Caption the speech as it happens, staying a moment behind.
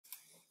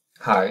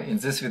Hi, in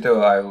this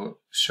video I'll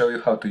show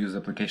you how to use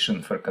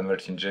application for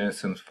converting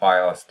JSON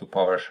files to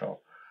PowerShell.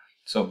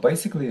 So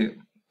basically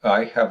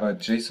I have a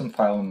JSON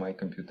file on my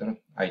computer.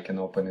 I can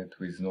open it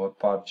with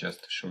Notepad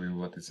just to show you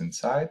what is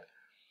inside.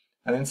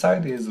 And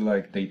inside is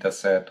like data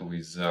set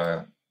with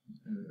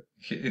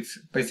it's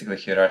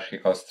basically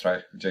hierarchical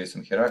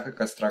JSON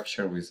hierarchical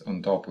structure with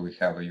on top we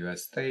have a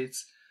US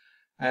states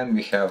and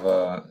we have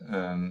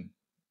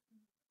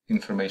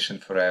information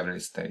for every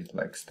state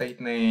like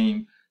state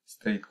name,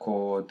 state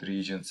code,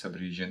 region,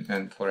 subregion,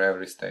 and for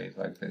every state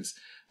like this.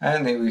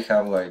 And then we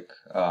have like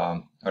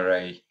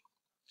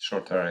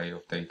short array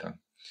of data.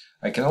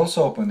 I can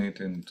also open it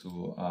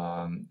into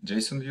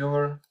JSON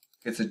viewer.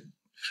 It's a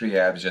free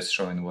app just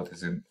showing what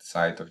is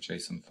inside of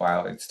JSON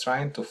file. It's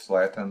trying to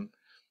flatten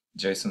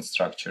JSON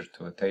structure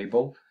to a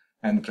table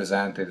and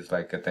present it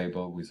like a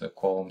table with a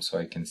column so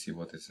I can see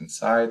what is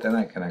inside and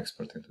I can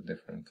export it to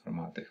different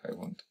format if I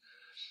want.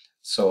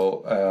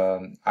 So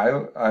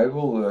I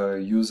will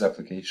use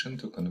application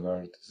to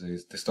convert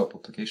this desktop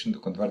application to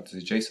convert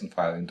the JSON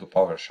file into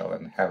PowerShell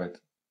and have it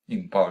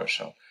in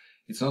PowerShell.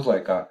 It's not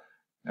like I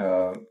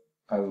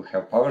will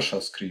have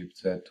PowerShell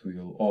script that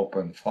will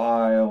open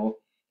file,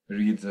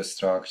 read the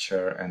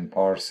structure and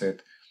parse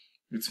it.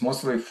 It's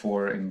mostly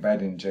for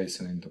embedding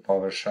JSON into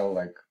PowerShell.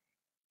 Like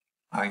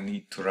I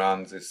need to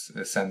run this,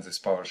 send this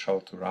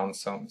PowerShell to run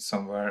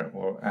somewhere,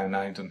 and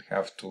I don't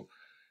have to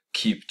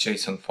keep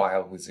JSON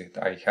file with it.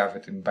 I have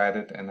it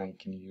embedded and I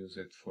can use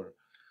it for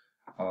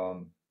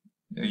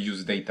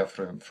use data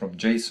from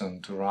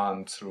JSON to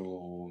run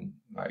through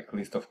like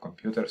list of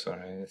computers or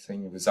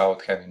anything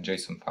without having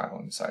JSON file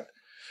inside.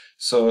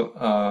 So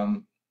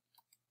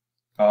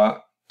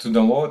to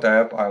download the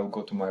app, I'll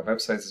go to my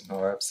website. This is my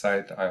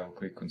website. I'll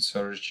click on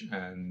search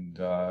and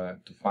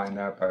to find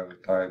app, I will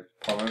type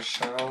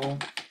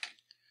PowerShell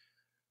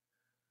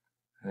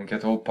and I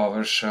get all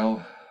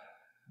PowerShell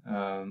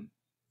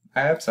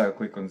apps. I'll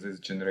click on this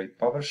generate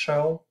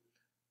PowerShell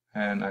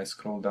and I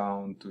scroll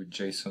down to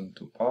JSON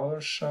to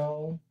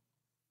PowerShell,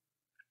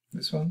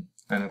 this one,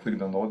 and I click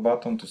download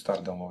button to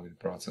start downloading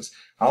process.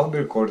 I'll be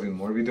recording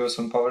more videos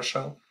on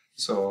PowerShell,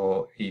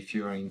 so if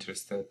you're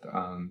interested,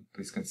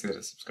 please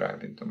consider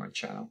subscribing to my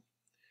channel.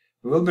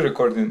 We will be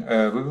recording,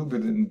 we will be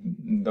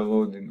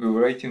downloading,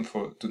 we're waiting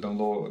to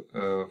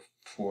download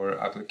for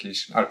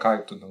application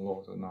archive to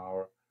download on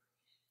our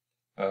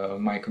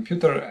my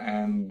computer,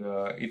 and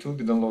it will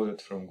be downloaded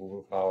from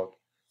Google Cloud.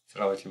 It's a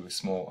relatively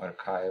small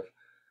archive.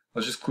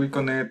 I'll just click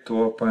on it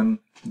to open,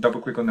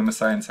 double click on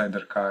MSI inside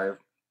archive,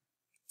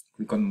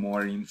 click on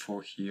more info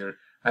here.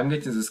 I'm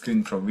getting the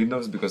screen from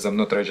Windows because I'm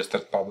not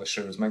registered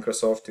publisher with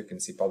Microsoft. You can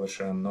see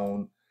publisher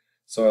unknown.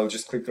 So I'll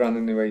just click run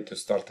anyway to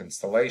start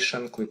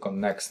installation, click on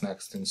next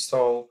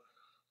install,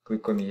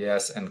 click on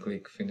yes and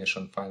click finish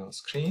on final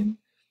screen.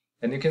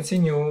 And you can see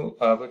new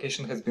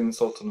application has been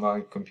installed on my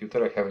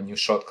computer. I have a new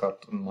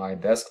shortcut on my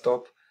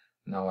desktop.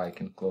 Now I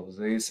can close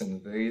this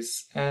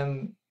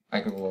and I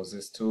can close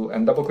this too,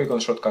 and double click on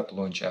shortcut to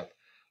launch app.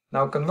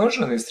 Now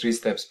conversion is 3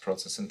 steps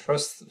process. In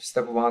first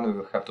step 1, we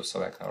will have to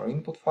select our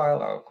input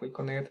file. I'll click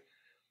on it,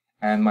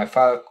 and my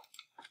file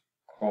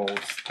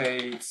called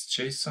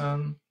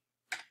test-json.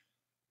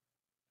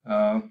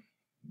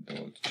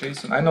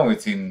 JSON. I know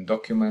it's in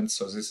documents,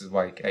 so this is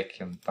why I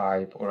can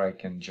type or I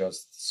can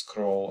just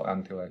scroll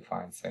until I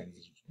find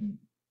things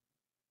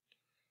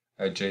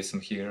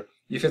JSON here.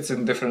 If it's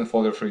in different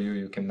folder for you,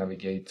 you can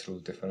navigate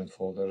through different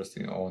folders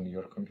on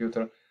your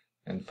computer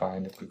and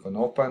find it. Click on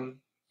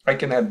open. I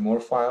can add more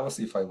files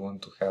if I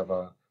want to have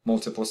a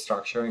multiple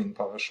structure in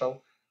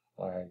PowerShell,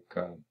 like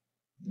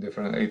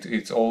different.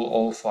 It's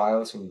all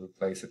files. We will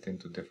place it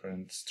into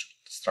different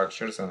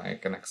structures and I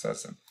can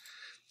access them.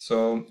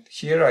 So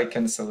here I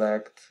can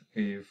select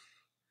if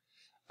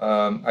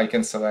I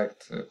can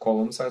select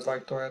columns I'd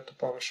like to add to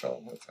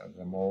PowerShell. Let's add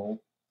them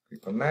all.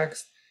 Click on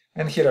next,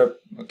 and here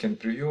I can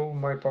preview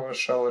my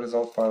PowerShell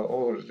result file,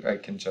 or I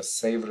can just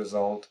save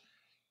result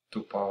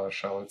to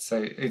PowerShell.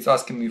 It's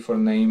asking me for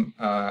name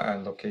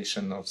and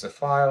location of the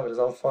file,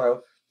 result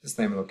file. This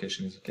name and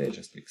location is okay.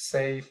 Just click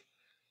save.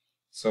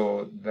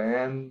 So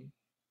then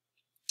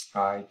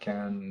I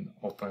can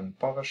open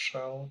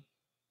PowerShell.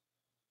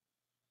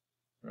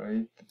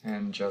 Right,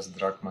 and just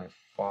drag my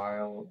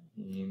file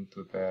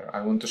into there.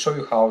 I want to show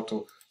you how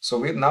to. So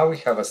now we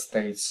have a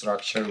state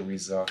structure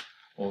with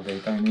all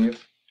data in it.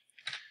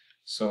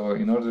 So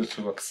in order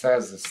to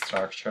access the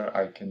structure,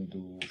 I can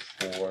do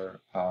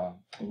for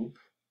loop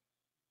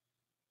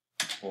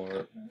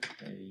for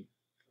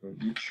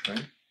each,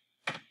 right?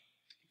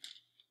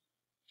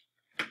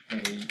 A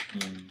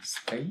in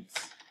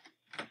states.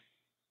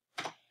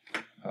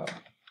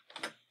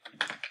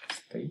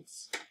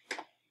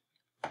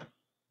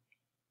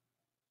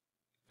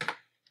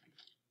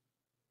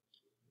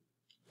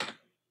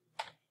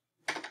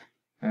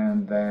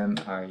 And then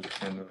I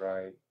can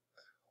write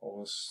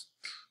host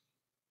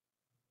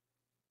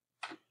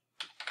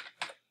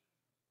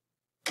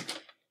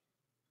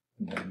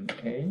then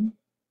A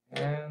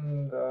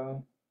and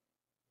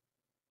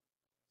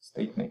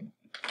state name.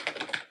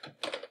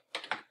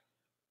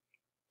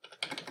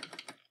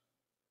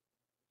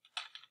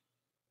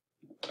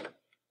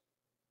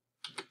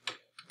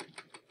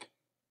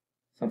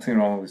 something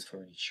wrong with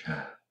for each.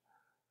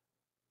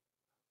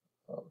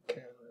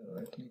 Okay,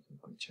 let me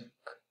quickly check.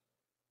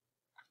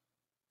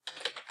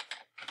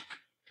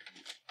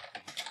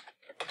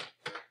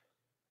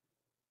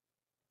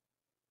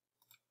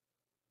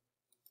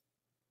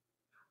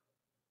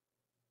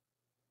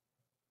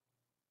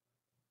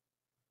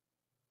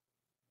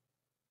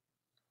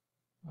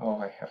 Oh,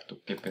 I have to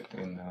keep it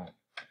in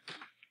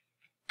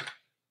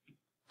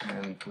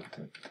and put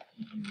it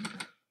in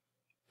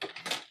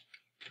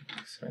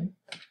this, right?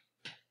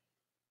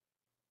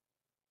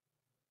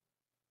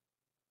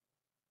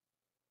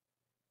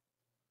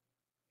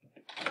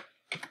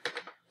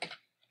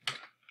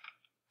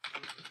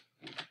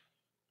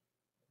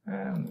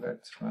 And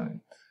let's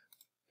run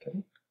it.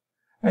 Okay.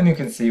 And you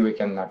can see we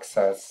can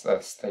access a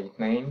state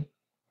name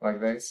like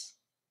this.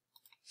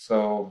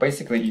 So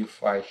basically,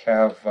 if I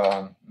have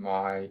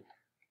my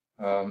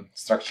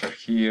structure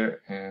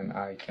here, and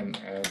I can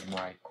add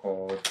my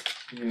code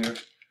here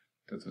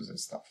to do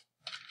this stuff.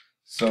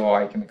 So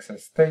I can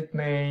access state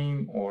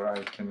name, or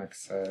I can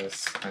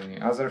access any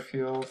other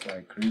field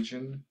like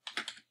region.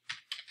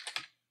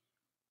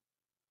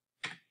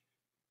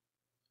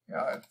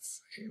 Yeah,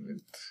 let's save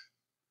it.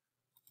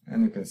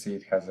 And you can see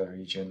it has a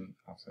region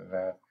after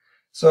that.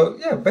 So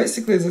yeah,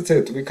 basically that's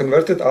it. We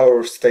converted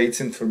our states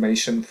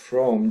information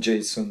from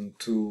JSON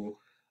to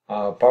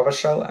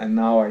Powershell, and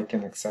now I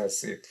can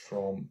access it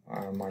from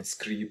my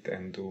script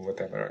and do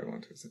whatever I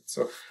want with it.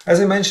 So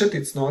as I mentioned,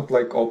 it's not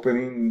like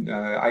opening,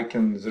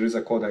 there is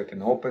a code I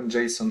can open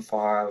JSON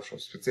file from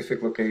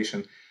specific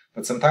location,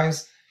 but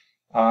sometimes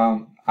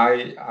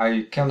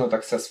I cannot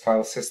access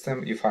file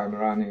system if I'm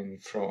running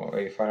for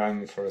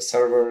a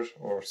server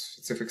or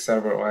specific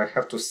server, or I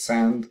have to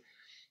send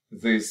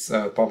this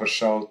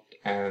PowerShell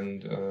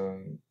and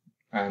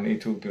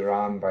it will be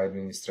run by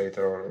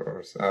administrator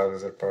or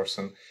other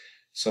person.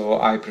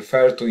 So I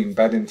prefer to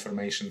embed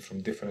information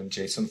from different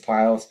JSON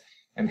files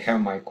and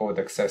have my code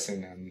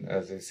accessing and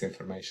this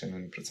information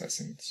and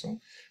processing it.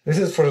 So this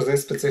is for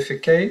this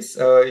specific case.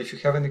 If you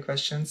have any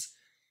questions,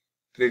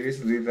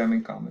 please leave them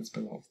in comments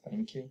below.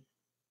 Thank you.